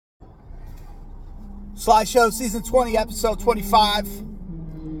Sly Show Season 20, Episode 25.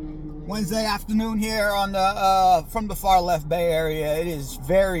 Wednesday afternoon here on the from the far left Bay Area. It is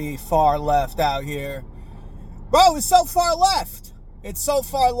very far left out here. Bro, it's so far left. It's so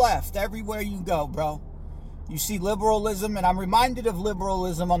far left everywhere you go, bro. You see liberalism, and I'm reminded of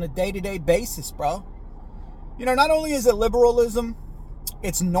liberalism on a day-to-day basis, bro. You know, not only is it liberalism,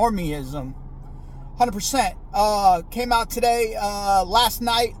 it's normieism. 100%. Came out today, last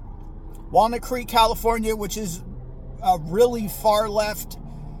night, Walnut Creek, California, which is a really far left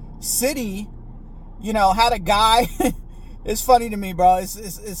city, you know, had a guy. It's funny to me, bro. It's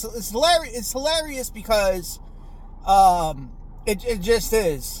hilarious. It's hilarious because it just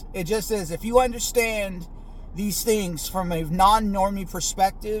is. It just is. If you understand these things from a non-normie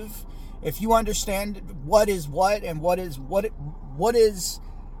perspective, if you understand what is what and what is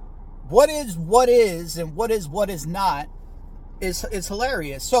and what is not, is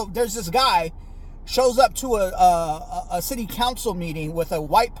hilarious. So there's this guy shows up to a city council meeting with a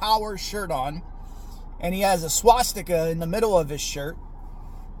white power shirt on, and he has a swastika in the middle of his shirt,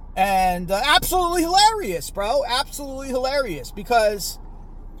 and absolutely hilarious, bro. Absolutely hilarious, because,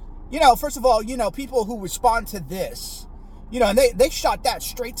 you know, first of all, you know, people who respond to this, you know, and they shot that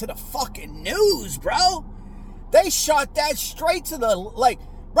straight to the fucking news, bro. They shot that straight to the, like,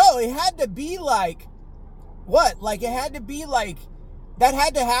 bro, it had to be like, what? Like, it had to be like, that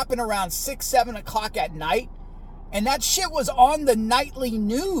had to happen around 6, 7 o'clock at night. And that shit was on the nightly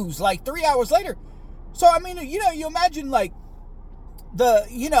news, like 3 hours later. So, I mean, you know, you imagine, like,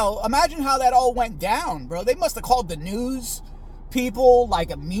 imagine how that all went down, bro. They must have called the news people,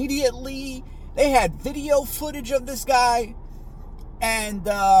 like, immediately. They had video footage of this guy. And,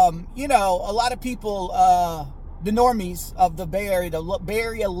 you know, a lot of people, the normies of the Bay Area, the Bay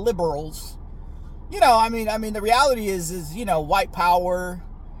Area liberals, you know, I mean, the reality is, you know, white power.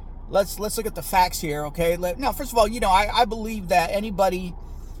 Let's look at the facts here, okay? Now, first of all, you know, I believe that anybody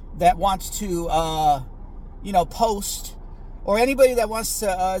that wants to, you know, post, or anybody that wants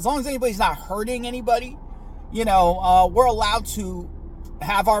to, as long as anybody's not hurting anybody, you know, we're allowed to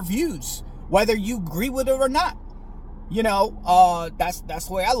have our views, whether you agree with it or not. You know, that's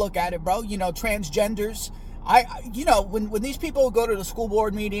the way I look at it, bro. You know, transgenders. You know, when these people go to the school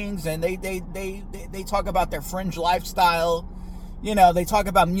board meetings and they talk about their fringe lifestyle, you know, they talk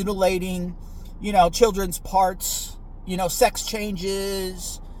about mutilating, you know, children's parts, you know, sex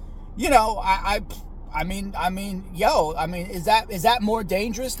changes, you know, I mean, is that more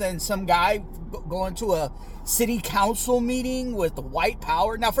dangerous than some guy going to a city council meeting with the white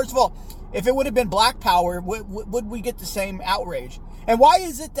power? Now, first of all, if it would have been black power, would we get the same outrage? And why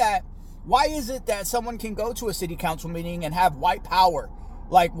is it that someone can go to a city council meeting and have white power?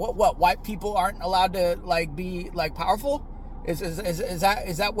 Like, what white people aren't allowed to, like, be, like, powerful? Is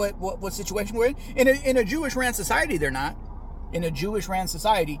that what situation we're in? In a Jewish ran society, they're not. In a Jewish ran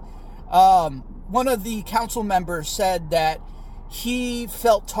society, one of the council members said that he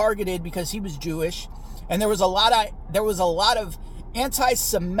felt targeted because he was Jewish, and there was a lot of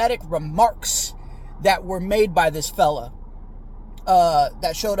anti-Semitic remarks that were made by this fella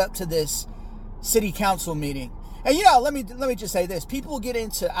that showed up to this city council meeting. And, you know, let me just say this. People get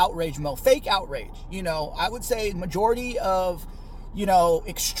into outrage mode, fake outrage. You know, I would say majority of, you know,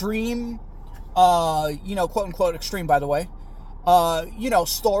 extreme, you know, quote unquote extreme, by the way, you know,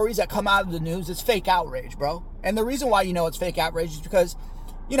 stories that come out of the news, it's fake outrage, bro. And the reason why you know it's fake outrage is because,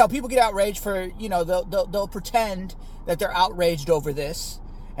 you know, people get outraged for, you know, they'll pretend that they're outraged over this,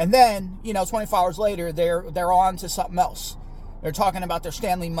 and then, you know, 24 hours later, they're on to something else. They're talking about their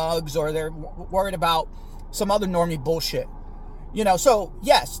Stanley mugs, or they're worried about some other normie bullshit. You know, so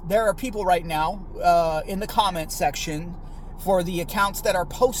yes, there are people right now in the comment section for the accounts that are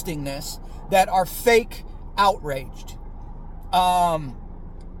posting this that are fake outraged.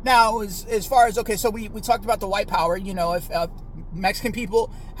 Now, as far as, okay, so we talked about the white power. You know, if Mexican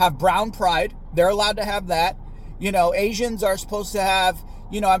people have brown pride, they're allowed to have that. You know, Asians are supposed to have,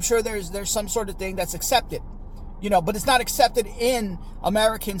 you know, I'm sure there's some sort of thing that's accepted. You know, but it's not accepted in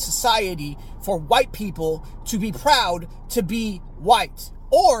American society for white people to be proud to be white,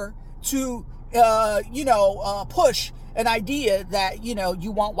 or to, you know, push an idea that, you know,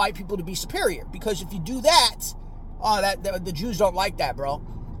 you want white people to be superior. Because if you do that, the Jews don't like that, bro.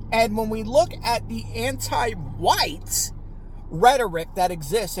 And when we look at the anti-white rhetoric that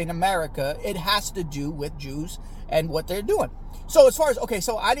exists in America, it has to do with Jews and what they're doing. So as far as, okay,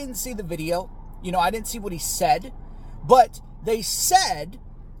 so I didn't see the video. You know, I didn't see what he said, but they said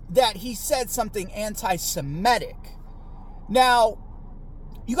that he said something anti-Semitic. Now,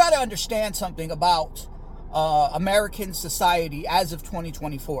 you got to understand something about American society as of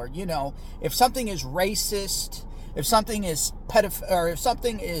 2024. You know, if something is racist, if something is or if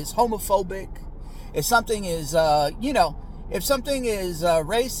something is homophobic, if something is, if something is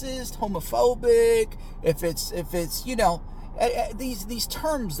racist, homophobic, if it's, these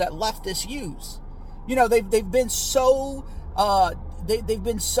terms that leftists use, they've been so, they've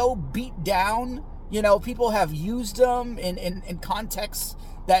been so beat down. People have used them in contexts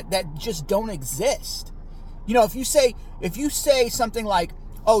that just don't exist. If you say something like,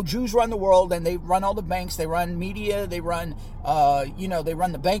 oh, Jews run the world and they run all the banks, they run media, they run, they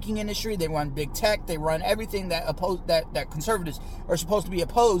run the banking industry, they run big tech, they run everything that conservatives are supposed to be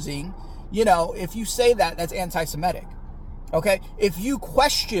opposing. If you say that, that's anti-Semitic. Okay? If you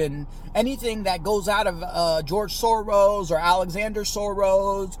question anything that goes out of George Soros or Alexander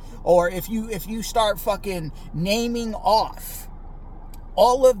Soros, or if you start fucking naming off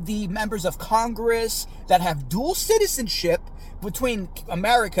all of the members of Congress that have dual citizenship between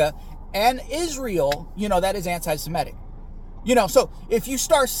America and Israel, that is anti-Semitic. So if you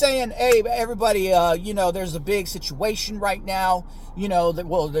start saying, hey, everybody, there's a big situation right now,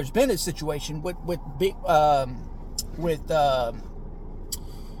 there's been a situation with big, big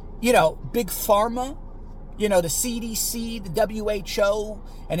pharma, the CDC, the WHO,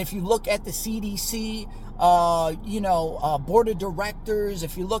 and if you look at the CDC, board of directors,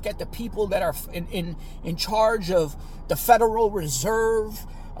 if you look at the people that are in charge of the Federal Reserve,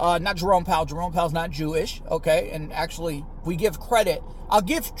 not Jerome Powell. Jerome Powell's not Jewish, okay? And actually, we give credit. I'll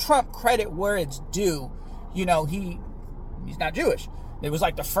give Trump credit where it's due. He's not Jewish. It was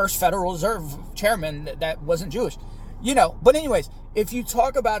like the first Federal Reserve chairman that wasn't Jewish. But anyways, if you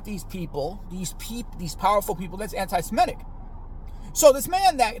talk about these people, these powerful people, that's anti-Semitic. So this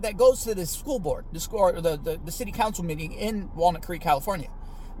man that goes to this school board, the city council meeting in Walnut Creek, California,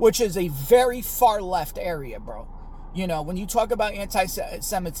 which is a very far left area, bro. When you talk about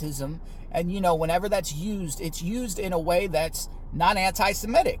anti-Semitism, and whenever that's used, it's used in a way that's not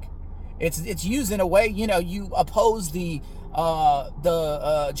anti-Semitic. It's used in a way, you oppose the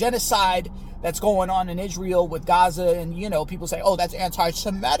genocide that's going on in Israel with Gaza, and people say, oh, that's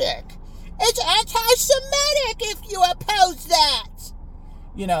anti-Semitic. It's anti-Semitic if you oppose that.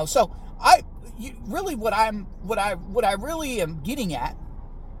 So what I really am getting at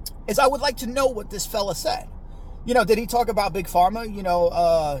is I would like to know what this fella said. Did he talk about Big Pharma?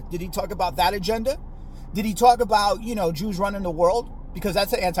 Did he talk about that agenda? Did he talk about, Jews running the world? Because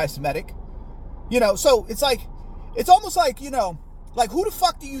that's anti-Semitic. So it's almost like, like who the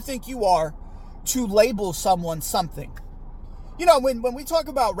fuck do you think you are to label someone something? When we talk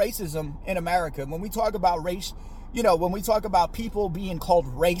about racism in America, when we talk about race, when we talk about people being called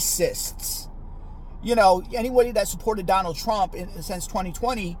racists, anybody that supported Donald Trump since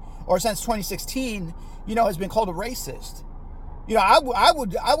 2020 or since 2016, has been called a racist.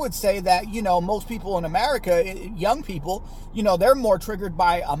 I would say that, most people in America, young people, they're more triggered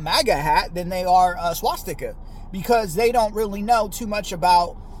by a MAGA hat than they are a swastika, because they don't really know too much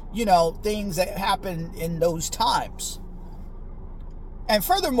about, things that happen in those times. And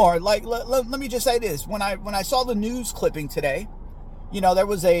furthermore, like, let me just say this. When I saw the news clipping today, there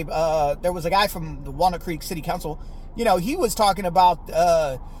was a guy from the Walnut Creek City Council, he was talking about,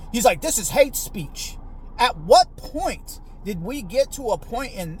 he's like, this is hate speech. At what point did we get to a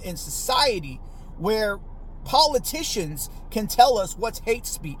point in society where politicians can tell us what's hate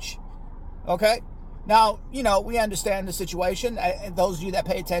speech? Okay? Now, we understand the situation. Those of you that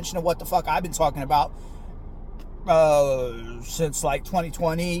pay attention to what the fuck I've been talking about since like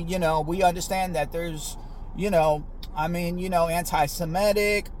 2020, we understand that there's,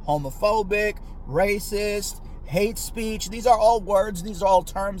 anti-Semitic, homophobic, racist, hate speech. These are all words. These are all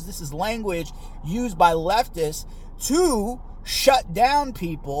terms. This is language used by leftists to shut down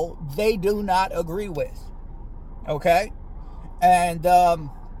people they do not agree with. Okay? And,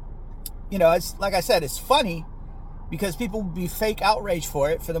 it's like I said, it's funny because people will be fake outraged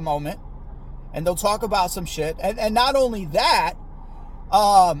for it for the moment. And they'll talk about some shit. And not only that,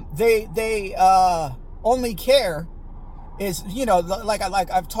 they only care is, like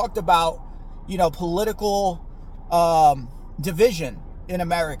I've talked about, political division in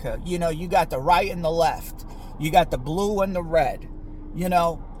America. You got the right and the left. You got the blue and the red.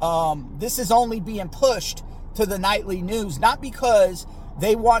 This is only being pushed to the nightly news, not because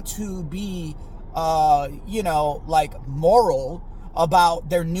they want to be, moral about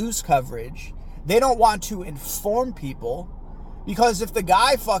their news coverage. They don't want to inform people, because if the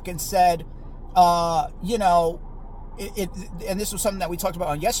guy fucking said, and this was something that we talked about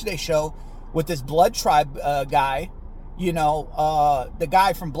on yesterday's show with this blood tribe guy, The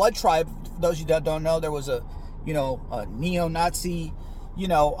guy from Blood Tribe, for those of you that don't know, there was a neo-Nazi,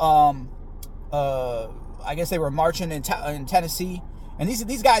 I guess they were marching in Tennessee. And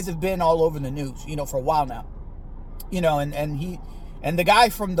these guys have been all over the news, for a while now. And the guy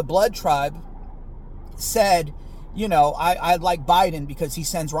from the Blood Tribe said, I like Biden because he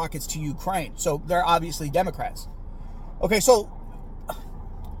sends rockets to Ukraine. So they're obviously Democrats. Okay, so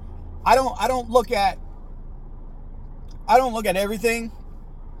I don't look at everything.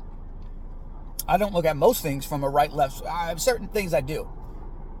 I don't look at most things from a right-left. I have certain things I do.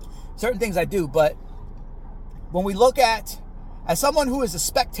 But when we look at, as someone who is a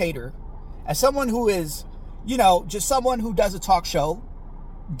spectator, as someone who is, just someone who does a talk show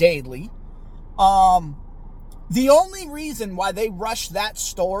daily, the only reason why they rush that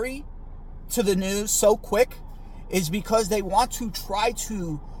story to the news so quick is because they want to try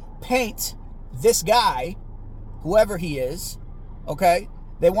to paint this guy, whoever he is, okay?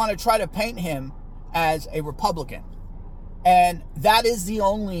 They want to try to paint him as a Republican. And that is the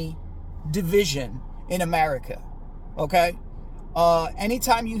only division in America, okay?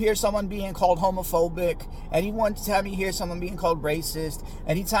 Anytime you hear someone being called homophobic, anytime you hear someone being called racist,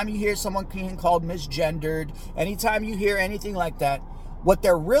 anytime you hear someone being called misgendered, anytime you hear anything like that, what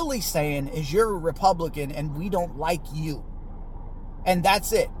they're really saying is you're a Republican and we don't like you. And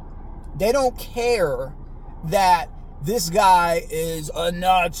that's it. They don't care that this guy is a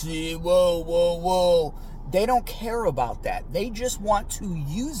Nazi. Whoa. They don't care about that. They just want to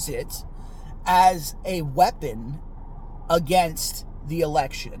use it as a weapon against the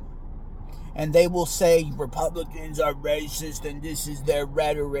election. And they will say Republicans are racist and this is their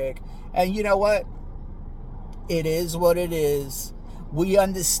rhetoric. And you know what? It is what it is. We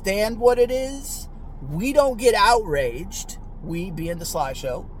understand what it is. We don't get outraged, we being the Sly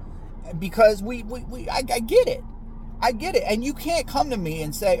Show, because I get it. I get it. And you can't come to me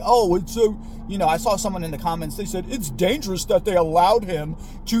and say, oh, it's so, I saw someone in the comments, they said, it's dangerous that they allowed him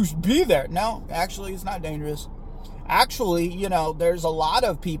to be there. No, actually, it's not dangerous. Actually, there's a lot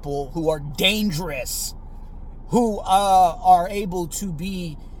of people who are dangerous, who are able to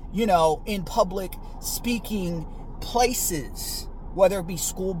be, in public speaking places, whether it be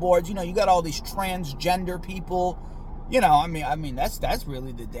school boards. You got all these transgender people. That's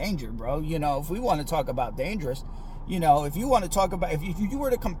really the danger, bro. If we want to talk about dangerous, if you want to talk about, if you were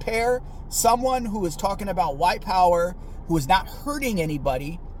to compare someone who is talking about white power, who is not hurting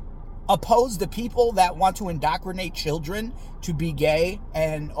anybody, opposed to people that want to indoctrinate children to be gay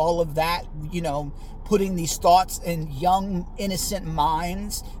and all of that, putting these thoughts in young, innocent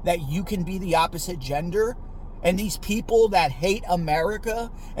minds that you can be the opposite gender, and these people that hate America,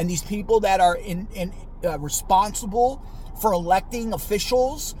 and these people that are responsible for electing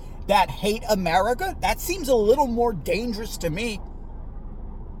officials that hate America, that seems a little more dangerous to me.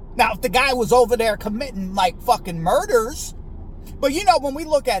 Now, if the guy was over there committing like fucking murders, but when we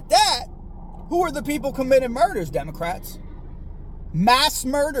look at that, who are the people committing murders? Democrats. Mass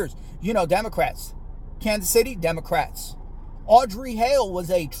murders. Democrats. Kansas City, Democrats. Audrey Hale was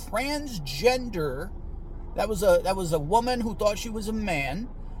a transgender. That was a woman who thought she was a man.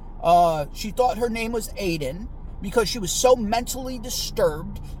 She thought her name was Aiden because she was so mentally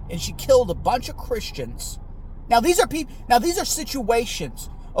disturbed, and she killed a bunch of Christians. Now these are situations,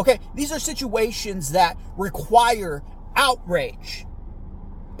 okay? These are situations that require outrage.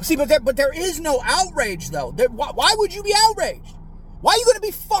 See, but there is no outrage, though. Why would you be outraged? Why are you going to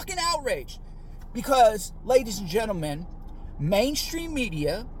be fucking outraged? Because, ladies and gentlemen, mainstream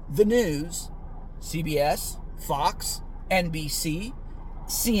media, the news, CBS, Fox, NBC,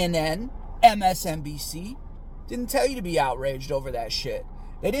 CNN, MSNBC, didn't tell you to be outraged over that shit.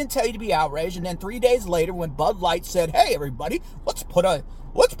 They didn't tell you to be outraged, and then 3 days later, when Bud Light said, "Hey, everybody, let's put a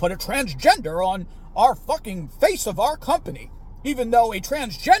transgender on our fucking face of our company," even though a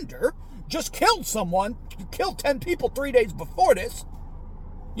transgender just killed 10 people 3 days before this,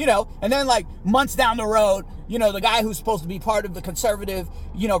 and then like months down the road, the guy who's supposed to be part of the conservative,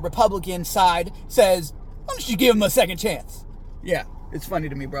 Republican side says, why don't you give him a second chance? Yeah, it's funny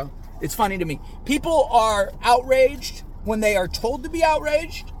to me, bro. It's funny to me. People are outraged when they are told to be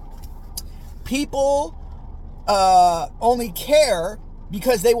outraged. People only care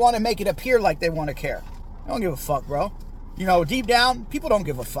because they want to make it appear like they want to care. I don't give a fuck, bro. Deep down, people don't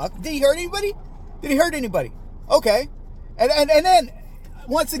give a fuck. Did he hurt anybody? Okay. And then,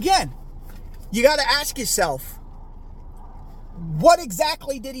 once again, you got to ask yourself, what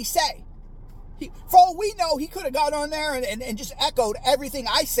exactly did he say? For all we know, he could have got on there and just echoed everything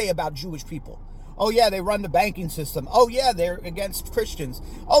I say about Jewish people. Oh, yeah, they run the banking system. Oh, yeah, they're against Christians.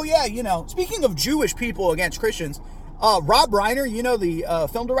 Oh, yeah, speaking of Jewish people against Christians, Rob Reiner, you know, the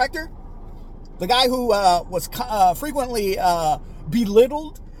film director, the guy who was frequently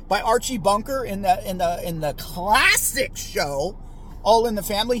belittled by Archie Bunker in the classic show All in the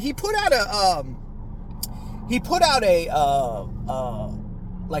Family. He put out a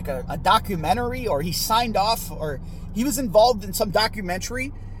documentary, or he signed off, or he was involved in some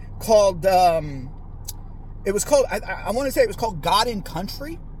documentary called it was called I want to say it was called God and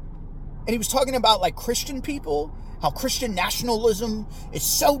Country, and he was talking about like Christian people, how Christian nationalism is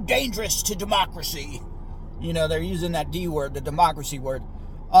so dangerous to democracy. You know, they're using that D word, the democracy word,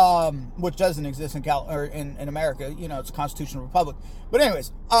 which doesn't exist in America. You know, it's a constitutional republic. But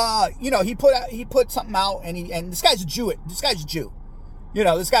anyways, you know, he put something out, and this guy's a Jew. This guy's a Jew. You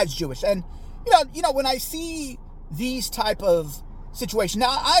know, this guy's Jewish. And you know, when I see these type of situations,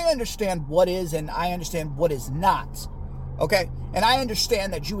 now I understand what is and I understand what is not. Okay, and I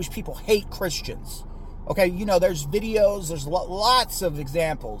understand that Jewish people hate Christians. Okay, you know, there's videos, there's lots of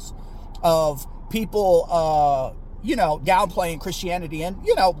examples of people, you know, downplaying Christianity. And,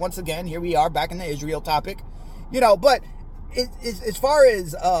 you know, once again, here we are back in the Israel topic, you know, but as far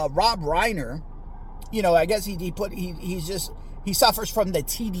as Rob Reiner, you know, I guess he suffers from the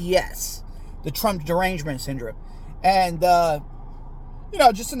TDS, the Trump derangement syndrome. And, you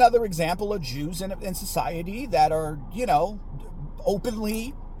know, just another example of Jews in society that are, you know,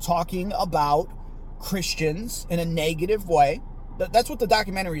 openly talking about Christians in a negative way. That's what the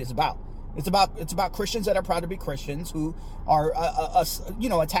documentary is about. It's about Christians that are proud to be Christians who are, you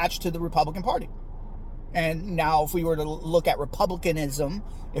know, attached to the Republican Party. And now, if we were to look at republicanism,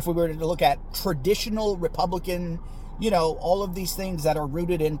 if we were to look at traditional Republican, you know, all of these things that are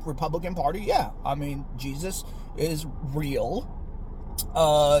rooted in Republican Party, yeah, I mean, Jesus is real.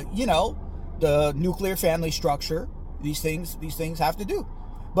 You know, the nuclear family structure, these things have to do.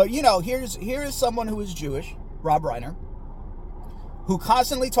 But, you know, here is someone who is Jewish, Rob Reiner, who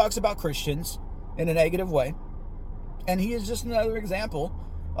constantly talks about Christians in a negative way. And he is just another example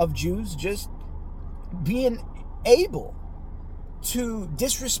of Jews just being able to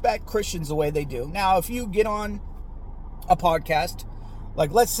disrespect Christians the way they do. Now, if you get on a podcast,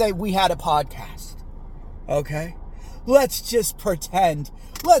 like let's say we had a podcast, okay? Let's just pretend.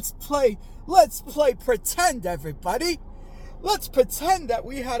 Let's play pretend, everybody. Let's pretend that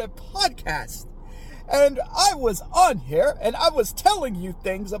we had a podcast. And I was on here and I was telling you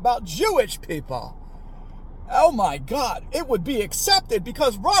things about Jewish people. Oh my God, it would be accepted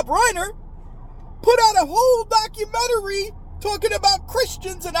because Rob Reiner put out a whole documentary talking about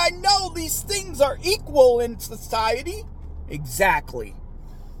Christians, and I know these things are equal in society. Exactly,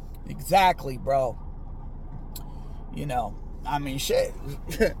 bro. You know, I mean, shit.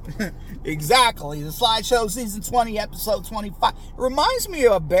 Exactly. The Sly Show Season 20, Episode 25. It reminds me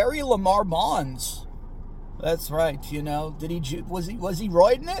of Barry Lamar Bonds. That's right, you know. Was he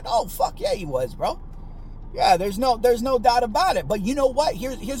roiding it? Oh, fuck yeah, he was, bro. Yeah, there's no doubt about it. But you know what?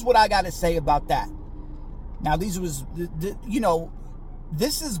 Here's what I got to say about that. Now, you know,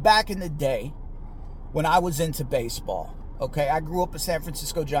 this is back in the day when I was into baseball. Okay, I grew up a San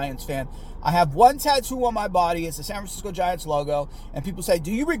Francisco Giants fan. I have one tattoo on my body. It's the San Francisco Giants logo. And people say,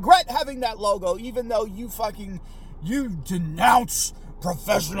 do you regret having that logo even though you denounce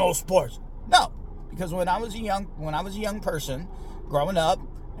professional sports? No, because when I was a young person growing up,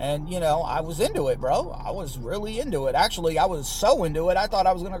 and, you know, I was into it, bro. I was really into it. Actually, I was so into it, I thought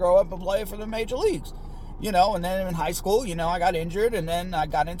I was going to grow up and play for the major leagues. You know, and then in high school, you know, I got injured, and then I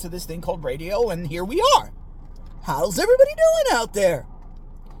got into this thing called radio, and here we are. How's everybody doing out there?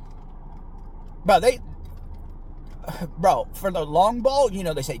 Bro, for the long ball, you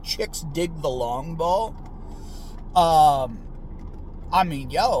know, they say chicks dig the long ball. I mean,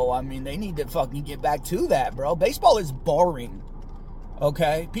 they need to fucking get back to that, bro. Baseball is boring.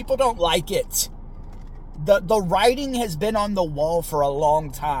 Okay? People don't like it. The writing has been on the wall for a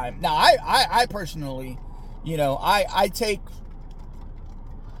long time. Now, I personally, you know, I take...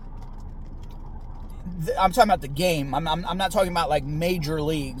 I'm talking about the game. I'm not talking about like major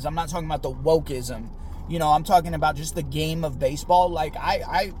leagues. I'm not talking about the wokeism. You know, I'm talking about just the game of baseball. Like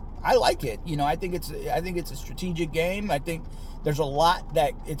I like it. You know, I think it's a strategic game. I think there's a lot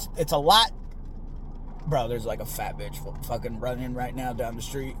that it's a lot. Bro, there's like a fat bitch fucking running right now down the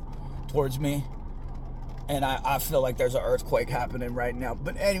street towards me, and I feel like there's an earthquake happening right now.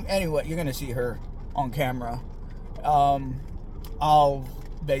 But anyway, you're gonna see her on camera. I'll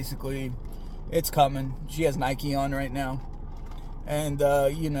basically. It's coming. She has Nike on right now, and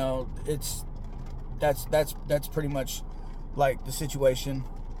you know, that's pretty much like the situation.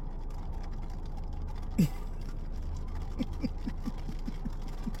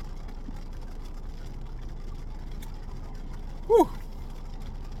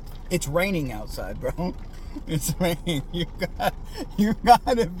 It's raining outside, bro. It's raining. You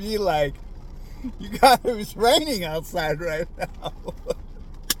gotta be like, it's raining outside right now.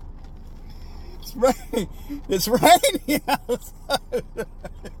 It's raining outside right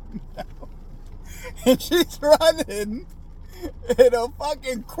now. And she's running in a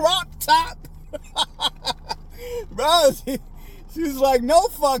fucking crop top. Bro, she's like, no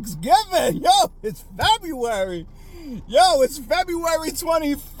fucks given. Yo, it's February. Yo, it's February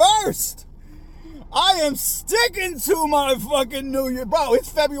 21st. I am sticking to my fucking New Year. Bro, it's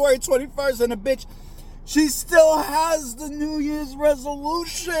February 21st and the bitch, she still has the New Year's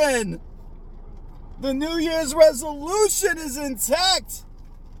resolution. The New Year's resolution is intact.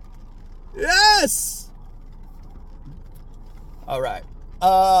 Yes. All right.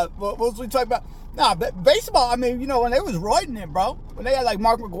 What was we talking about? Nah, but baseball, I mean, you know, when they was roiding it, bro. When they had like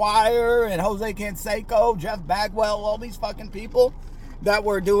Mark McGwire and Jose Canseco, Jeff Bagwell, all these fucking people that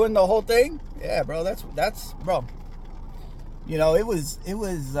were doing the whole thing. Yeah, bro, that's bro. You know, it was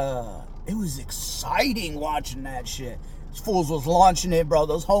exciting watching that shit. Those fools was launching it, bro.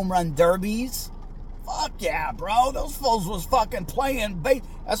 Those home run derbies. Fuck yeah, bro. Those fools was fucking playing base.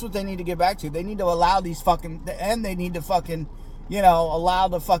 That's what they need to get back to. They need to allow these fucking, and they need to fucking, you know, allow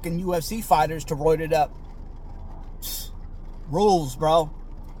the fucking UFC fighters to roid it up. Rules, bro.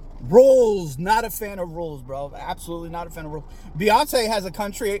 Rules. Not a fan of rules, bro. Absolutely not a fan of rules. Beyonce has a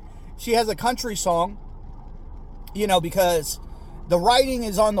country song, you know, because the writing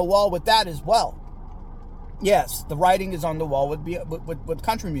is on the wall with that as well. Yes, the writing is on the wall with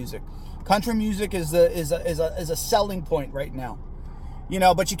country music. Country music is a selling point right now. You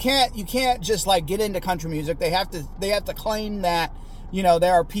know, but you can't just like get into country music. They have to claim that, you know,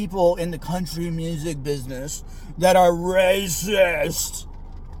 there are people in the country music business that are racist.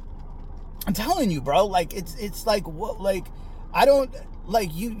 I'm telling you, bro, like it's like what, like I don't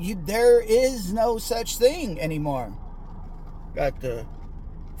like you there is no such thing anymore. Got the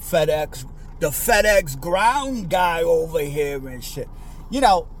FedEx ground guy over here and shit. You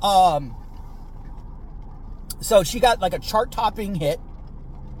know, so she got like a chart-topping hit.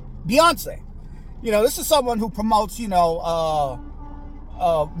 Beyonce. You know, this is someone who promotes, you know,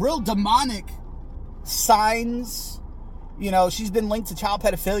 real demonic signs. You know, she's been linked to child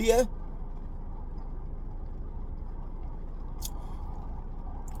pedophilia.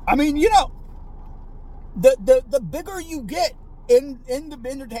 I mean, you know, the bigger you get in the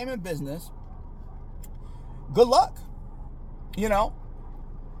entertainment business, good luck. You know,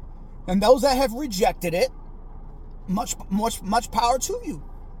 and those that have rejected it, much power to you.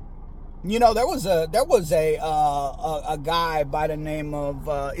 You know, there was a guy by the name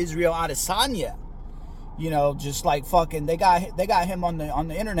of Israel Adesanya. You know, just like fucking, they got him on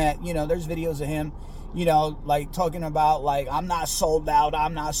the internet. You know, there's videos of him, you know, like talking about like, I'm not sold out,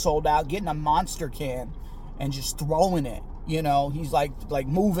 getting a Monster can and just throwing it. You know, he's like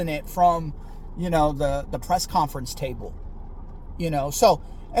moving it from, you know, the press conference table. You know, so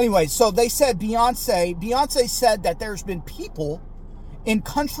anyway, so they said Beyonce said that there's been people in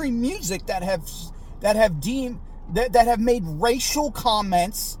country music that have made racial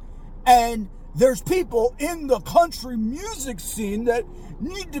comments, and there's people in the country music scene that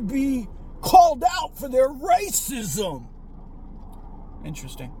need to be called out for their racism.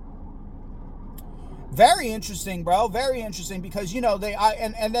 Interesting. Very interesting, bro. Very interesting, because, you know,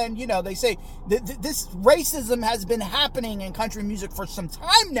 and then, you know, they say this racism has been happening in country music for some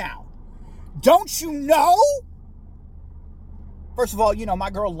time now. Don't you know? First of all, you know, my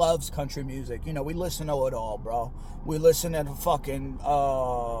girl loves country music. You know, we listen to it all, bro. We listen to fucking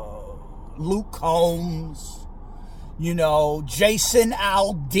Luke Combs, you know, Jason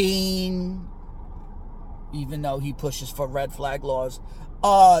Aldean, even though he pushes for red flag laws.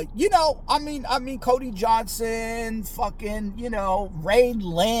 You know, I mean, Cody Johnson, fucking, you know, Ray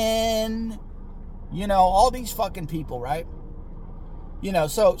Lynn, you know, all these fucking people, right? You know,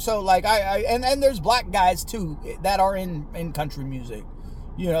 so like and there's black guys too that are in country music.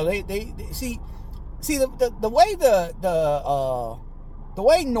 You know, they see the way the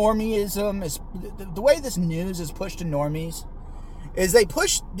way normieism is, the way this news is pushed to normies is they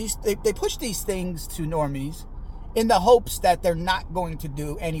push these things to normies in the hopes that they're not going to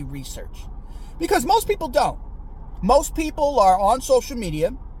do any research. Because most people don't. Most people are on social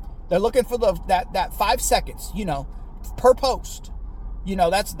media. They're looking for that 5 seconds, you know, per post. You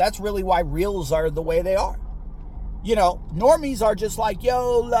know, that's really why reels are the way they are. You know, normies are just like,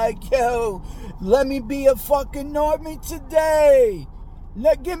 yo, let me be a fucking normie today.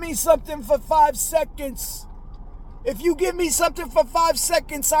 Give me something for 5 seconds. If you give me something for 5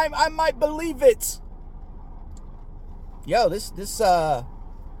 seconds, I might believe it. Yo, this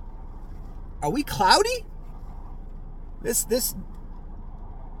Are we cloudy? This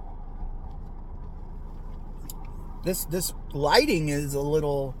lighting is a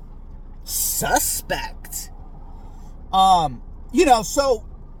little suspect. So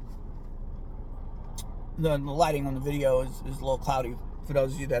the lighting on the video is a little cloudy for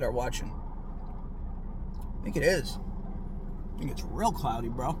those of you that are watching. I think it is. I think it's real cloudy,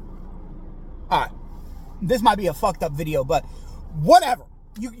 bro. Alright. This might be a fucked up video, but whatever.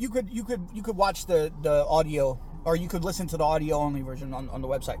 You could watch the audio, or you could listen to the audio only version on the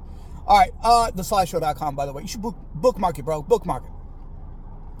website. Alright, theslyshow.com, by the way. You should bookmark it, bro. Bookmark it.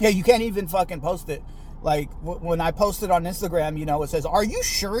 Yeah, you can't even fucking post it. Like, when I post it on Instagram, it says, are you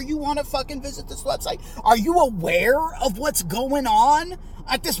sure you want to fucking visit this website? Are you aware of what's going on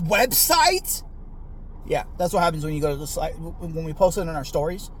at this website? Yeah, that's what happens when you go to the site. When we post it in our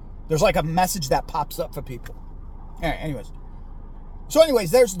stories, there's like a message that pops up for people. Alright, anyways. So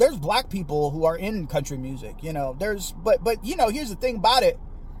anyways, there's black people who are in country music, but here's the thing about it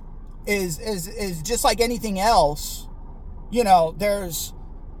is just like anything else,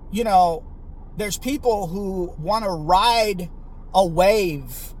 there's people who want to ride a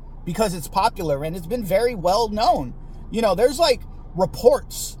wave because it's popular, and it's been very well known. There's like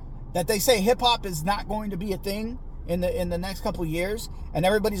reports that they say hip hop is not going to be a thing in the next couple of years, and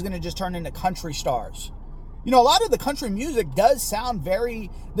everybody's going to just turn into country stars. A lot of the country music does sound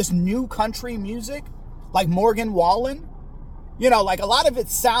this new country music, like Morgan Wallen. Like a lot of it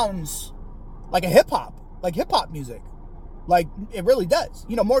sounds like hip hop music. Like, it really does.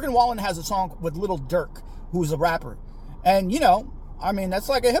 Morgan Wallen has a song with Lil Durk, who's a rapper. And, that's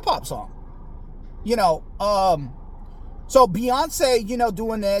like a hip hop song. So Beyonce,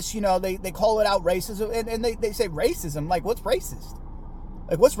 doing this, they call it out racism, and they say racism. Like, what's racist?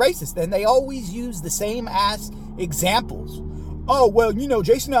 Like, what's racist? And they always use the same ass examples. Oh, well,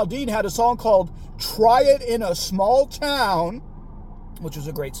 Jason Aldean had a song called Try It in a Small Town, which was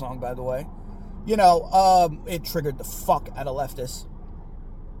a great song, by the way. It triggered the fuck out of leftists.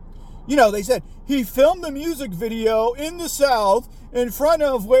 They said he filmed the music video in the South in front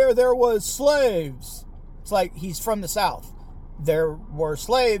of where there was slaves. It's like, he's from the South. There were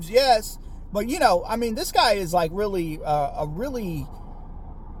slaves, yes. But, this guy is like really,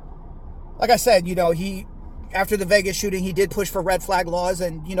 like I said, after the Vegas shooting, he did push for red flag laws,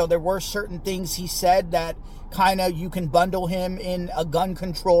 and, there were certain things he said that kind of you can bundle him in a gun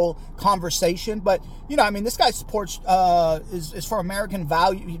control conversation. But, this guy supports, is for American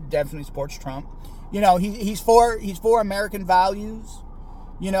value. He definitely supports Trump. He's for American values.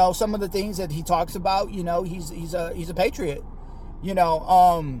 Some of the things that he talks about, he's a patriot.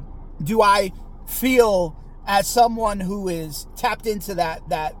 Do I feel, as someone who is tapped into that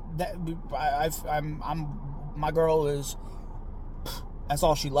my girl is, that's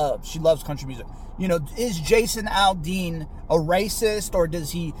all she loves. She loves country music. Is Jason Aldean a racist, or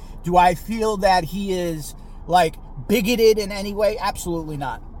do I feel that he is like bigoted in any way? Absolutely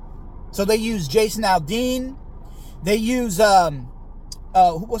not. So they use Jason Aldean. They use,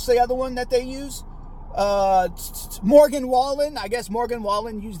 what's the other one that they use? Morgan Wallen. I guess Morgan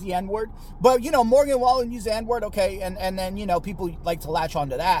Wallen used the N-word. But, Morgan Wallen used the N-word, okay, and then, people like to latch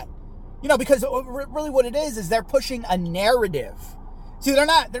onto that. Because really what it is they're pushing a narrative. See, they're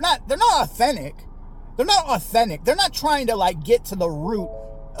not authentic. They're not authentic. They're not trying to, like, get to the root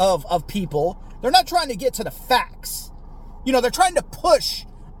of people. They're not trying to get to the facts. They're trying to push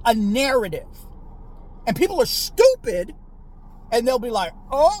a narrative. And people are stupid, and they'll be like,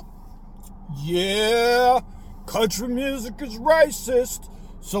 oh, yeah, country music is racist,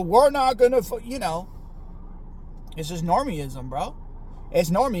 so we're not gonna, it's just normieism, bro. It's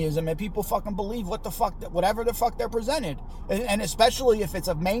normieism, and people fucking believe whatever the fuck they're presented. And especially if it's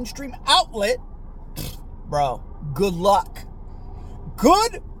a mainstream outlet, bro, good luck.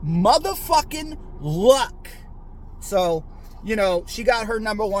 Good motherfucking luck. So, she got her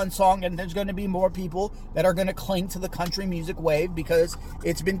number one song, and there's going to be more people that are going to cling to the country music wave, because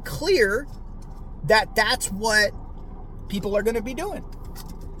it's been clear that that's what people are going to be doing.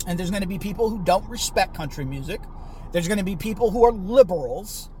 And there's going to be people who don't respect country music. There's going to be people who are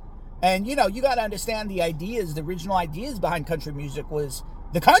liberals. And, you got to understand the original ideas behind country music was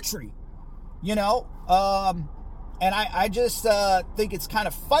the country, And I just think it's kind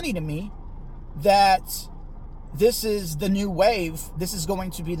of funny to me that this is the new wave. This is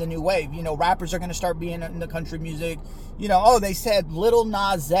going to be the new wave. Rappers are going to start being in the country music. They said Lil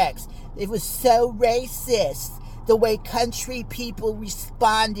Nas X. It was so racist, the way country people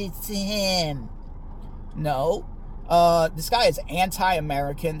responded to him. No. This guy is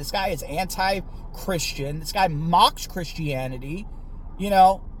anti-American. This guy is anti-Christian. This guy mocks Christianity.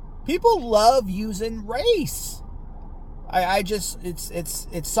 People love using race. I just, it's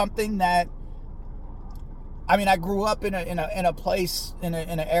something that, I mean, I grew up in a place, in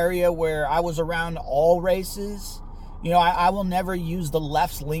an area where I was around all races. You know, I will never use the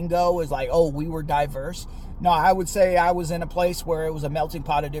left's lingo as like, oh, we were diverse. No, I would say I was in a place where it was a melting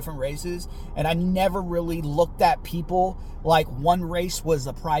pot of different races, and I never really looked at people like one race was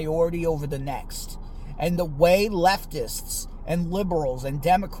a priority over the next. And the way leftists and liberals and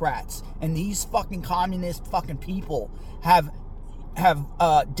Democrats and these fucking communist fucking people have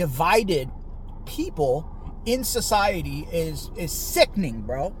divided people in society is sickening,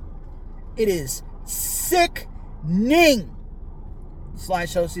 bro. It is sickening. Sly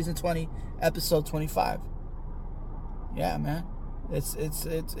Show Season 20, Episode 25. Yeah, man.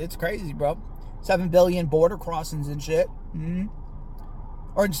 It's crazy, bro. 7 billion border crossings and shit. Mm-hmm.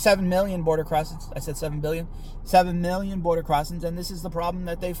 Or 7 million border crossings. I said 7 billion. 7 million border crossings, and this is the problem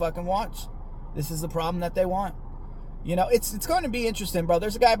that they fucking want. This is the problem that they want. You know, it's going to be interesting, bro.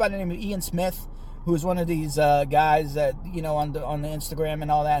 There's a guy by the name of Ian Smith, who's one of these guys that, you know, on the Instagram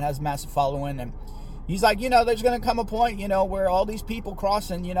and all that, has massive following, and he's like, you know, there's going to come a point, you know, where all these people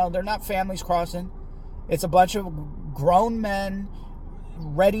crossing, you know, they're not families crossing. It's a bunch of grown men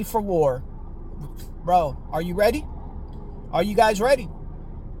ready for war. Bro, are you ready? Are you guys ready?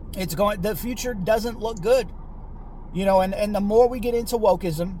 The future doesn't look good. You know, and the more we get into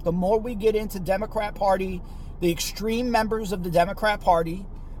wokeism, the more we get into Democrat Party, the extreme members of the Democrat Party,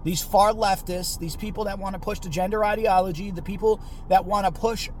 these far leftists, these people that want to push the gender ideology, the people that want to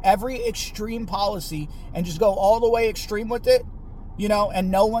push every extreme policy and just go all the way extreme with it, you know,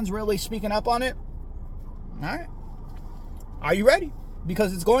 and no one's really speaking up on it. All right. Are you ready?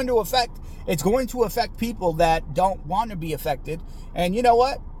 Because it's going to affect people that don't want to be affected. And you know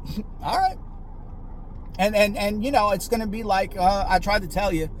what? All right. And you know, it's going to be like, I tried to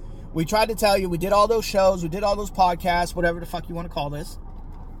tell you. We tried to tell you. We did all those shows. We did all those podcasts, whatever the fuck you want to call this.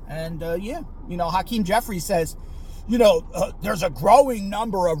 And, yeah, you know, Hakeem Jeffries says, you know, there's a growing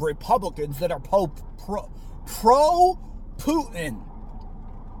number of Republicans that are pro-Putin.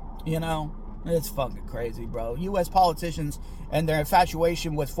 You know, it's fucking crazy, bro. U.S. politicians and their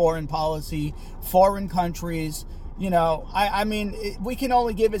infatuation with foreign policy, foreign countries, you know, I mean, we can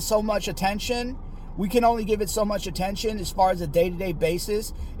only give it so much attention. We can only give it so much attention as far as a day-to-day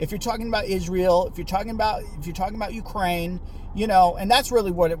basis. If you're talking about Israel, if you're talking about Ukraine, you know, and that's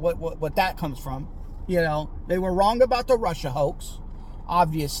really what that comes from. You know, they were wrong about the Russia hoax,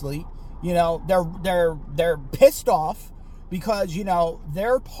 obviously. You know, they're pissed off because, you know,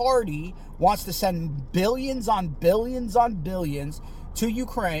 their party wants to send billions on billions on billions to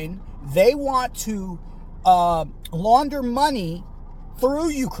Ukraine. They want to launder money through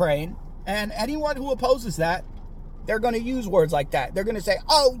Ukraine. And anyone who opposes that, they're going to use words like that. They're going to say,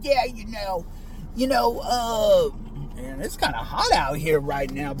 oh, yeah, man, it's kind of hot out here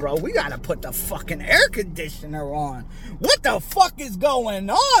right now, bro. We got to put the fucking air conditioner on. What the fuck is going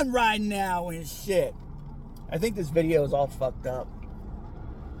on right now and shit? I think this video is all fucked up.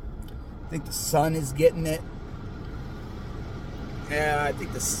 I think the sun is getting it. Yeah, I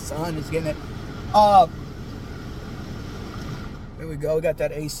think the sun is getting it. There we go. We got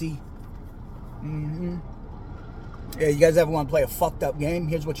that AC. Mm-hmm. Yeah, you guys ever want to play a fucked up game?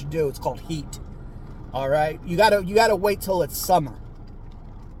 Here's what you do. It's called heat. All right, you gotta wait till it's summer.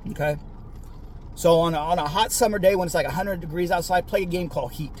 Okay, so on a hot summer day when it's like 100 degrees outside, play a game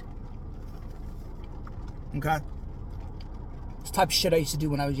called Heat. Okay, it's the type of shit I used to do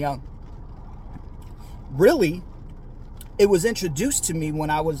when I was young. Really, it was introduced to me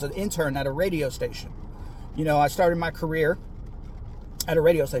when I was an intern at a radio station. You know, I started my career at a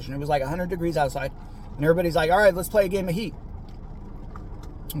radio station. It was like 100 degrees outside, and everybody's like, all right, let's play a game of Heat.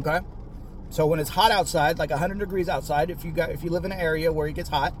 Okay, so when it's hot outside, like 100 degrees outside, if you live in an area where it gets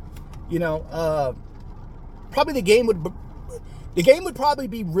hot, you know, probably the game would probably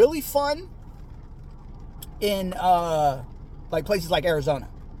be really fun in like places like Arizona.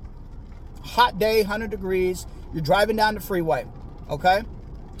 Hot day, 100 degrees, you're driving down the freeway. Okay,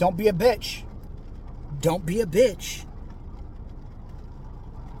 don't be a bitch. Don't be a bitch.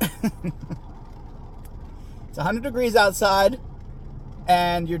 It's 100 degrees outside,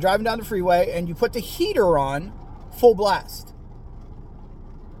 and you're driving down the freeway, and you put the heater on full blast.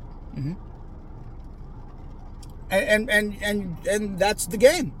 Mm-hmm. And that's the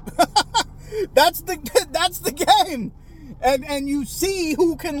game. that's the game. And you see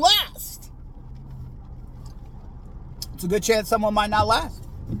who can last. It's a good chance someone might not last.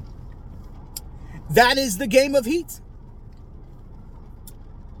 That is the game of Heat.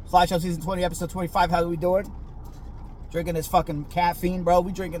 Sly Show Season 20, Episode 25. How are we doing? Drinking this fucking caffeine, bro.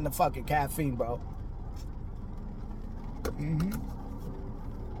 We drinking the fucking caffeine, bro.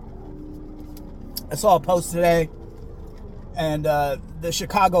 I saw a post today, and the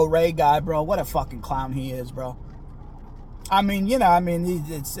Chicago Ray guy, bro, what a fucking clown he is, bro. I mean,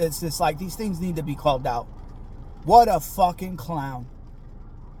 it's just like these things need to be called out. What a fucking clown.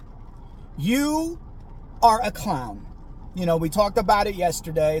 You are a clown. We talked about it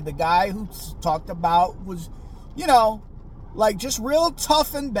yesterday. The guy who talked about was, like just real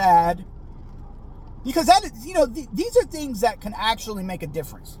tough and bad. Because that is, these are things that can actually make a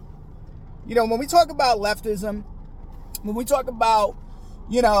difference. When we talk about leftism, when we talk about,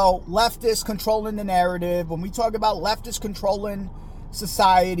 leftists controlling the narrative, when we talk about leftists controlling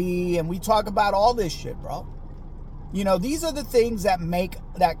society, and we talk about all this shit, bro. These are the things that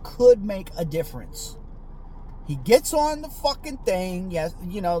could make a difference. He gets on the fucking thing, yes,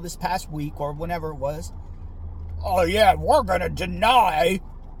 this past week or whenever it was. Oh yeah, we're gonna deny,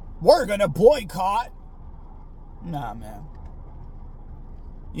 we're gonna boycott. Nah, man.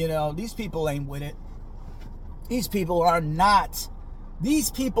 These people ain't with it. These people are not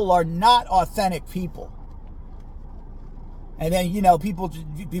authentic people. And then, people,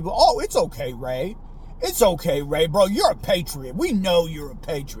 oh, it's okay, Ray. It's okay, Ray, bro. You're a patriot. We know you're a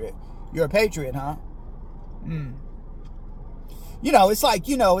patriot. You're a patriot, huh? It's like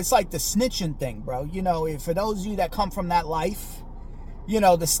the snitching thing, bro. For those of you that come from that life, the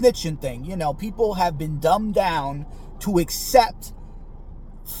snitching thing, people have been dumbed down to accept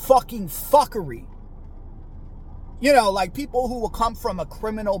fucking fuckery. Like people who will come from a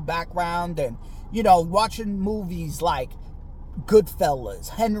criminal background and, watching movies like Goodfellas,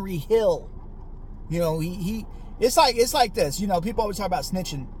 Henry Hill. It's like this, people always talk about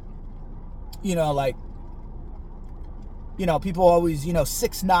snitching. People always,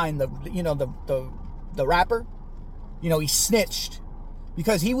 6ix9ine, the rapper, he snitched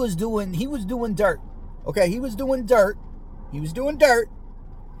because he was doing dirt. Okay, he was doing dirt.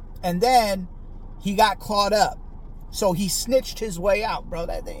 And then he got caught up. So he snitched his way out, bro.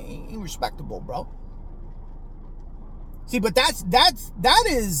 That ain't respectable, bro. See, but that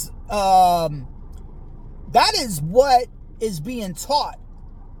is what is being taught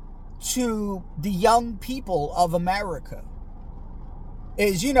to the young people of America.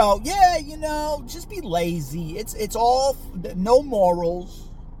 Is, just be lazy. It's all no morals,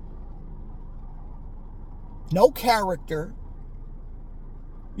 no character.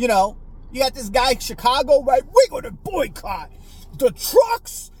 You got this guy, Chicago, right? We're going to boycott. The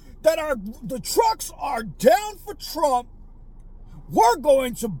trucks are down for Trump. We're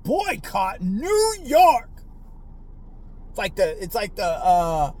going to boycott New York. What is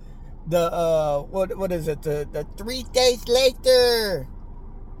it? The 3 days later.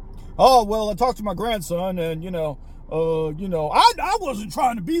 Oh, well, I talked to my grandson and, I wasn't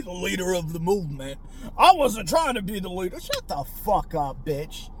trying to be the leader of the movement. I wasn't trying to be the leader. Shut the fuck up,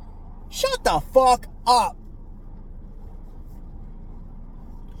 bitch. Shut the fuck up.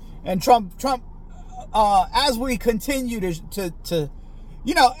 And Trump, as we continue to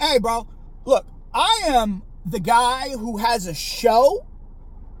hey, bro, look, I am the guy who has a show,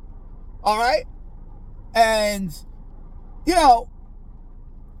 all right? And,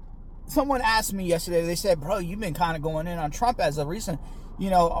 someone asked me yesterday, they said, bro, you've been kind of going in on Trump as of recent.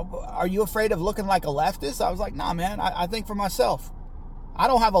 Are you afraid of looking like a leftist? I was like, nah, man, I think for myself. I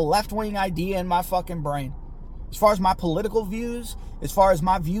don't have a left-wing idea in my fucking brain. As far as my political views, as far as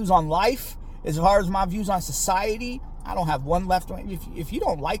my views on life, as far as my views on society, I don't have one left-wing. If you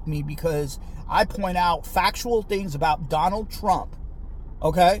don't like me because I point out factual things about Donald Trump,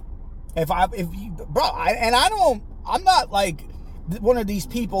 okay? I'm not like one of these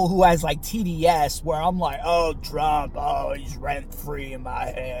people who has like TDS where I'm like, oh, Trump, oh, he's rent-free in my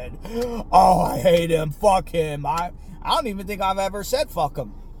head. Oh, I hate him. Fuck him. I don't even think I've ever said fuck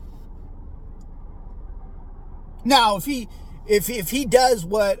him. Now, if he does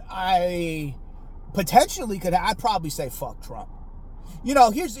what I potentially could, I'd probably say fuck Trump.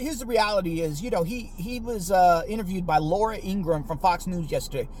 Here's the reality is, he was interviewed by Laura Ingraham from Fox News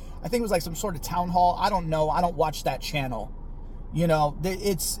yesterday. I think it was like some sort of town hall. I don't know. I don't watch that channel.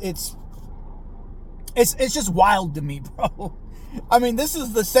 It's just wild to me, bro. I mean, this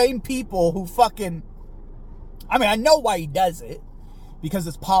is the same people who fucking, I know why he does it, because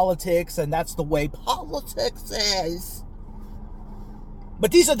it's politics and that's the way politics is.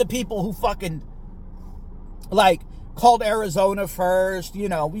 But these are the people who fucking, like, called Arizona first.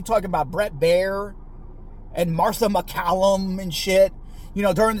 We talking about Brett Baer and Martha McCallum and shit,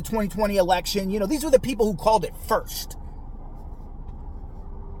 during the 2020 election. These are the people who called it first.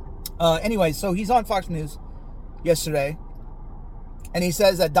 Anyway, so he's on Fox News. yesterday, and he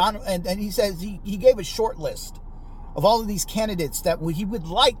says that Donald, and he says he gave a short list of all of these candidates that he would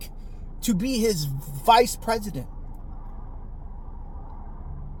like to be his vice president.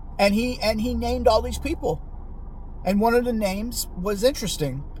 And he named all these people. And one of the names was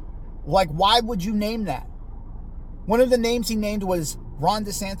interesting. Like, why would you name that? One of the names he named was Ron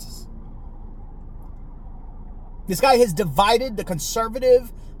DeSantis. This guy has divided the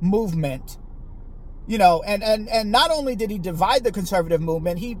conservative movement. You know, and not only did he divide the conservative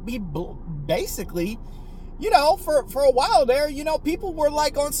movement, he basically, you know, for a while there, you know, people were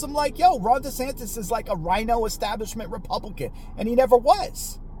like on some like, yo, Ron DeSantis is like a rhino establishment Republican, and he never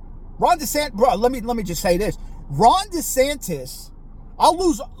was. Ron DeSantis, bro, let me just say this. Ron DeSantis,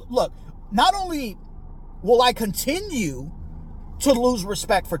 look, not only will I continue to lose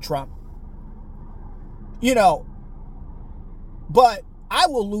respect for Trump, you know, but I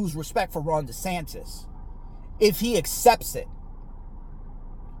will lose respect for Ron DeSantis if he accepts it.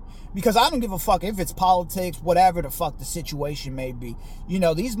 Because I don't give a fuck if it's politics, whatever the fuck the situation may be. You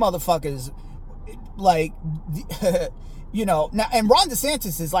know, these motherfuckers, like, you know, now, and Ron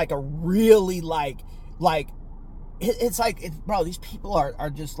DeSantis is like a really it's like, bro, these people are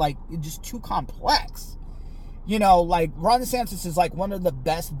just like, just too complex. You know, like, Ron DeSantis is like one of the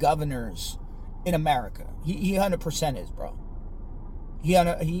best governors in America. He 100% is, bro. He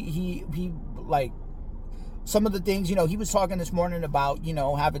like, some of the things, you know, he was talking this morning about, you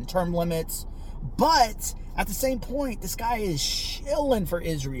know, having term limits. But at the same point, this guy is shilling for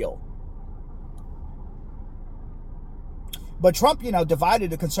Israel. But Trump, you know, divided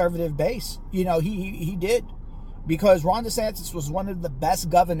the conservative base. You know, he did. Because Ron DeSantis was one of the best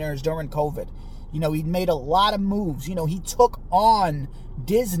governors during COVID. You know, he made a lot of moves. You know, he took on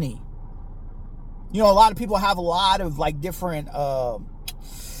Disney. You know, a lot of people have a lot of, like, different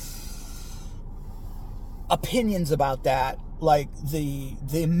opinions about that. Like, the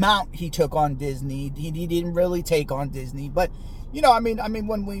amount he took on Disney. He didn't really take on Disney. But, you know, I mean,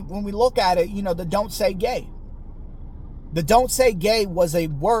 when we look at it, you know, the don't say gay. The don't say gay was a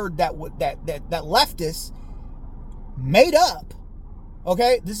word that leftists made up.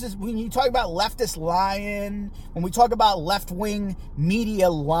 Okay, this is when you talk about leftist lying, when we talk about left-wing media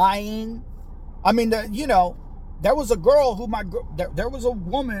lying. I mean, you know, there was a girl who there was a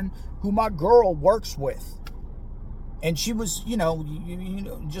woman who my girl works with, and she was, you know,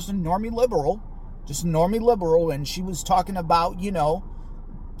 just a normie liberal, and she was talking about, you know,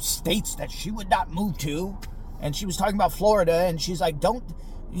 states that she would not move to, and she was talking about Florida, and she's like,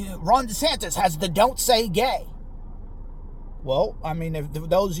 Ron DeSantis has the don't say gay. Well, I mean, if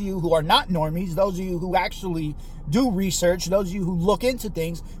those of you who are not normies, those of you who actually do research, those of you who look into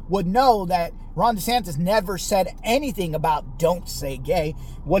things would know that Ron DeSantis never said anything about don't say gay.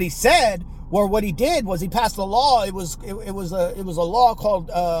 What he said, or what he did, was he passed a law. It was a law called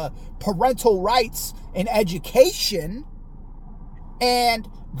parental rights in education, and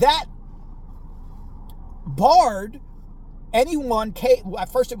that barred anyone.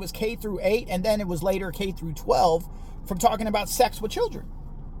 At first it was K through 8, and then it was later K through 12. From talking about sex with children.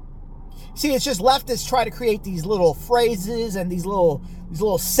 See, it's just leftists try to create these little phrases and these little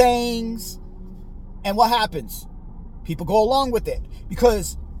sayings. And what happens? People go along with it.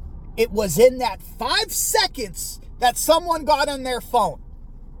 Because it was in that 5 seconds that someone got on their phone.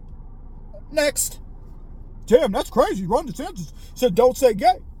 Next. Damn, that's crazy. Ron DeSantis said don't say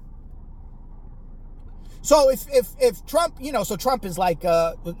gay. So if Trump, you know, so Trump is like,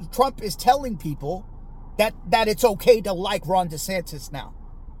 Trump is telling people that it's okay to like Ron DeSantis now.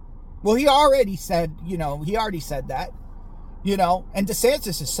 Well, he already said that, you know, and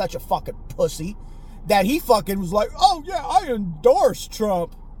DeSantis is such a fucking pussy that he fucking was like, oh yeah, I endorse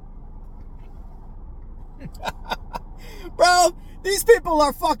Trump. Bro, these people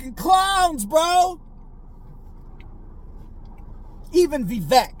are fucking clowns, bro. Even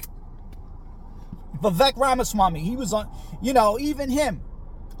Vivek Ramaswamy, he was on, you know, even him,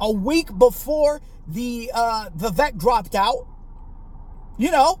 a week before the Vivek dropped out,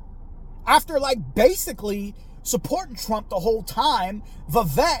 you know, after like basically supporting Trump the whole time,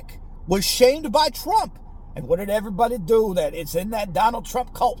 Vivek was shamed by Trump. And what did everybody do? That it's in that Donald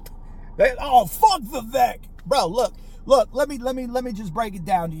Trump cult. Oh, fuck Vivek. Bro, look, let me just break it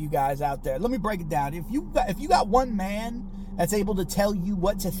down to you guys out there. Let me break it down. If you got one man that's able to tell you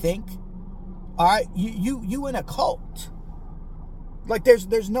what to think, all right, you in a cult. Like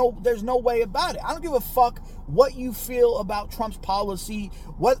there's no way about it. I don't give a fuck what you feel about Trump's policy.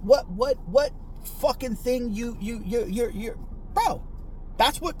 What fucking thing you're bro.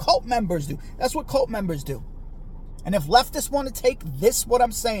 That's what cult members do. That's what cult members do. And if leftists want to take this, what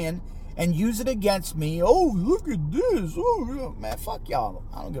I'm saying, and use it against me. Oh, look at this. Oh, man, fuck y'all.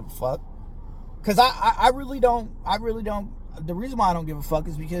 I don't give a fuck. Because I really don't. The reason why I don't give a fuck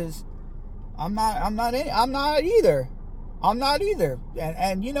is because I'm not either. I'm not either.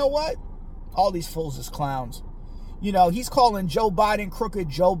 And you know what? All these fools is clowns. You know, he's calling Joe Biden crooked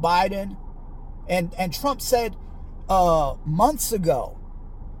Joe Biden. And Trump said months ago,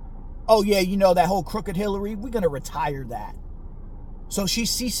 oh yeah, you know, that whole crooked Hillary, we're going to retire that. So she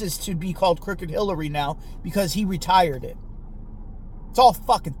ceases to be called crooked Hillary now because he retired it. It's all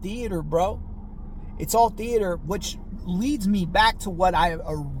fucking theater, bro. It's all theater, which leads me back to what I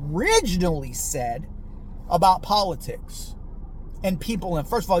originally said about politics and people. And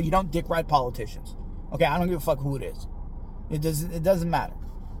first of all, you don't dick ride politicians. Okay, I don't give a fuck who it is. It doesn't matter.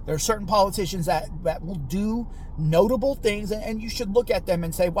 There are certain politicians that will do notable things, and you should look at them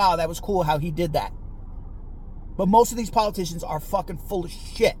and say, wow, that was cool how he did that. But most of these politicians are fucking full of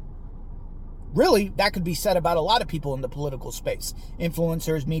shit. Really, that could be said about a lot of people in the political space.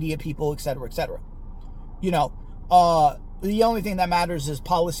 Influencers, media people, etc., etc. You know, the only thing that matters is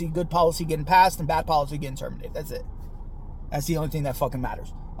policy, good policy getting passed and bad policy getting terminated. That's it. That's the only thing that fucking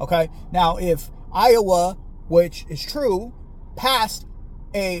matters. Okay? Now, if Iowa, which is true, passed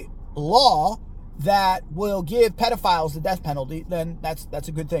a law that will give pedophiles the death penalty, then that's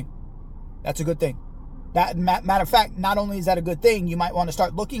a good thing. That's a good thing. That matter of fact, not only is that a good thing, you might want to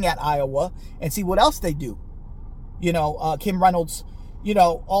start looking at Iowa and see what else they do. You know, Kim Reynolds, you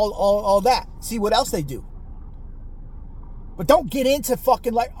know, all that. See what else they do. But don't get into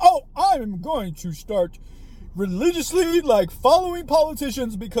fucking like, oh, I'm going to start religiously like following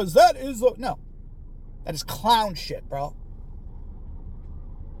politicians because that is no. That is clown shit, bro.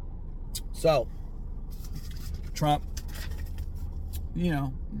 So, Trump, you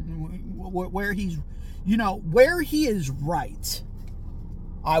know, where he is right,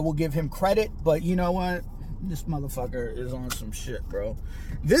 I will give him credit, but you know what? This motherfucker is on some shit, bro.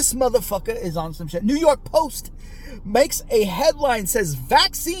 This motherfucker is on some shit. New York Post makes a headline, says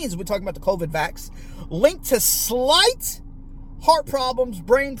vaccines, we're talking about the COVID vax, linked to slight heart problems,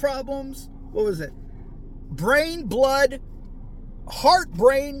 brain problems. What was it? Brain, blood, heart,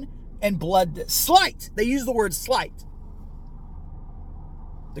 brain, and blood. Slight. They use the word slight.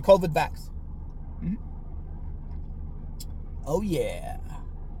 The COVID vax. Mm-hmm. Oh yeah.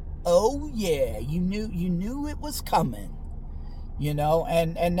 Oh yeah. You knew it was coming. You know,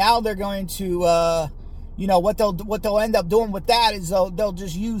 and now they're going to you know, what they'll end up doing with that is they'll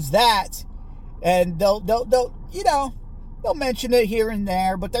just use that, and they'll you know, they'll mention it here and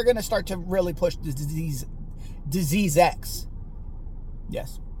there, but they're going to start to really push the disease X.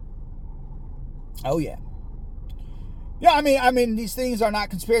 Yes. Oh yeah. Yeah, I mean these things are not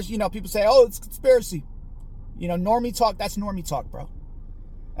conspiracy. You know, people say, "Oh, it's conspiracy." You know, normie talk, that's normie talk, bro.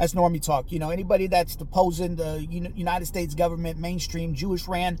 That's normie talk. You know, anybody that's opposing the United States government, mainstream Jewish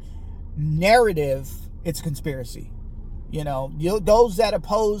ran narrative, it's conspiracy. You know, those that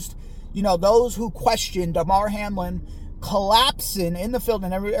opposed, you know, those who questioned Damar Hamlin collapsing in the field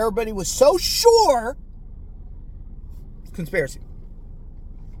and everybody was so sure, conspiracy.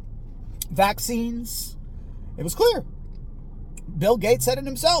 Vaccines, it was clear. Bill Gates said it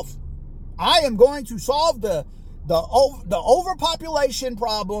himself. I am going to solve the overpopulation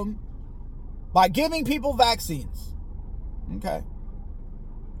problem by giving people vaccines. Okay.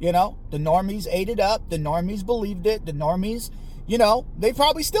 You know, the normies ate it up. The normies believed it. The normies, you know, they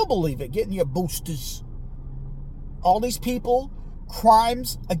probably still believe it. Getting your boosters. All these people,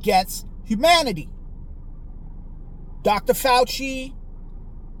 crimes against humanity. Dr. Fauci,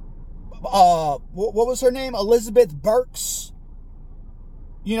 what was her name? Elizabeth Birx.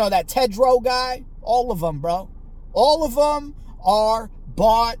 You know, that Tedrow guy. All of them, bro. All of them are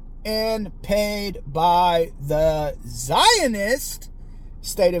bought and paid by the Zionist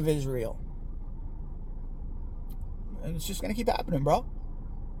state of Israel. And it's just going to keep happening, bro.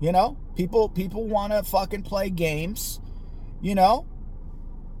 You know, people want to fucking play games. You know,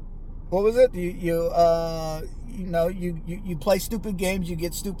 what was it? You play stupid games, you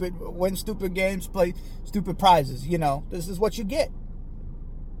get win stupid games, play stupid prizes. You know, this is what you get.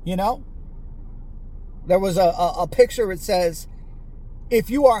 You know, there was a picture. It says,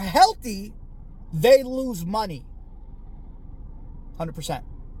 if you are healthy, they lose money. 100%.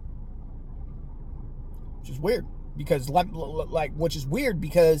 Which is weird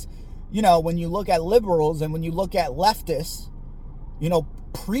because, you know, when you look at liberals and when you look at leftists, you know,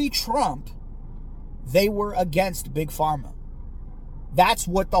 pre-Trump, they were against Big Pharma. That's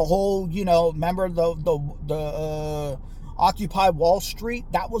what the whole, you know, remember the Occupy Wall Street?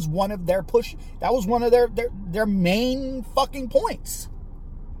 That was one of their their main fucking points.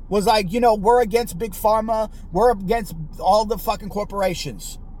 was like, you know, we're against Big Pharma. We're against all the fucking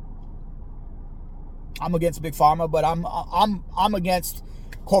corporations. I'm against Big Pharma, but I'm against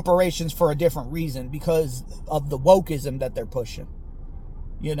corporations for a different reason, because of the wokeism that they're pushing.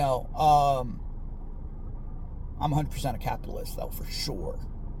 You know, I'm 100% a capitalist, though, for sure.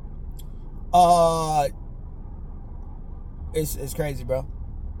 It's crazy, bro.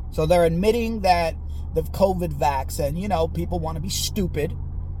 So they're admitting that the COVID vax, and, you know, people want to be stupid,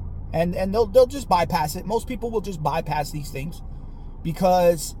 and they'll just bypass it. Most people will just bypass these things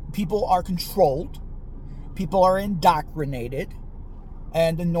because people are controlled, people are indoctrinated,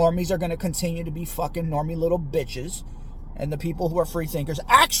 and the normies are going to continue to be fucking normie little bitches, and the people who are free thinkers,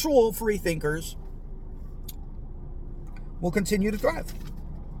 actual free thinkers, will continue to thrive.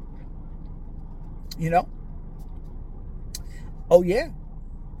 You know? Oh, yeah.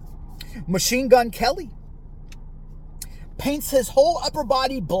 Machine Gun Kelly paints his whole upper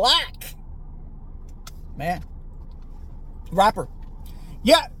body black. Man. Rapper.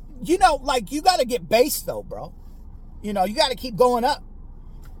 Yeah, you know, like, you got to get based, though, bro. You know, you got to keep going up.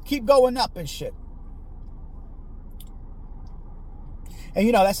 Keep going up and shit. And,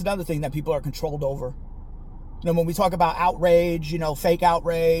 you know, that's another thing that people are controlled over. You know, when we talk about outrage, you know, fake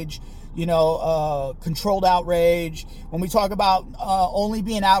outrage, you know, controlled outrage, when we talk about only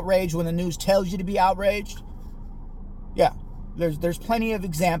being outraged when the news tells you to be outraged, yeah, there's plenty of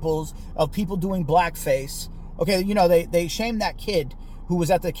examples of people doing blackface. Okay, you know, they shamed that kid who was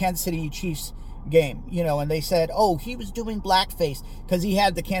at the Kansas City Chiefs game, you know, and they said, oh, he was doing blackface because he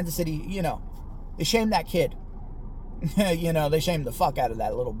had the Kansas City, you know, they shamed that kid. You know, they shamed the fuck out of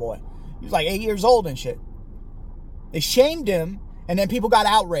that little boy. He was like 8 years old and shit. They shamed him, and then people got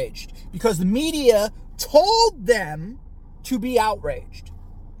outraged because the media told them to be outraged.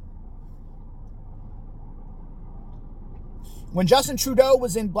 When Justin Trudeau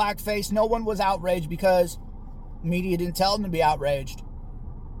was in blackface, no one was outraged because the media didn't tell them to be outraged.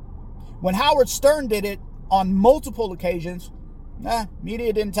 When Howard Stern did it on multiple occasions,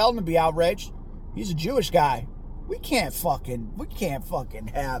 media didn't tell him to be outraged. He's a Jewish guy. We can't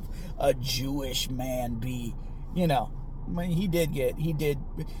fucking have a Jewish man be, you know, I mean, he did,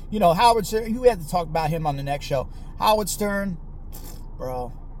 you know, Howard Stern, we have to talk about him on the next show. Howard Stern,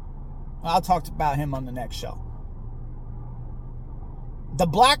 bro, I'll talk about him on the next show. The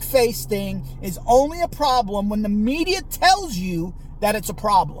blackface thing is only a problem when the media tells you that it's a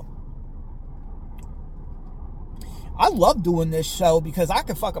problem. I love doing this show because I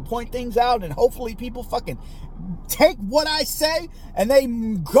can fucking point things out, and hopefully people fucking take what I say and they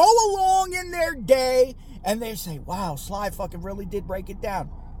go along in their day and they say, wow, Sly fucking really did break it down.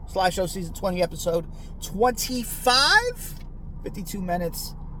 Sly Show Season 20, Episode 25. 52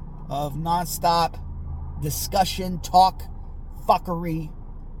 minutes of nonstop discussion, talk, fuckery.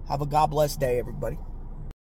 Have a God bless day, everybody.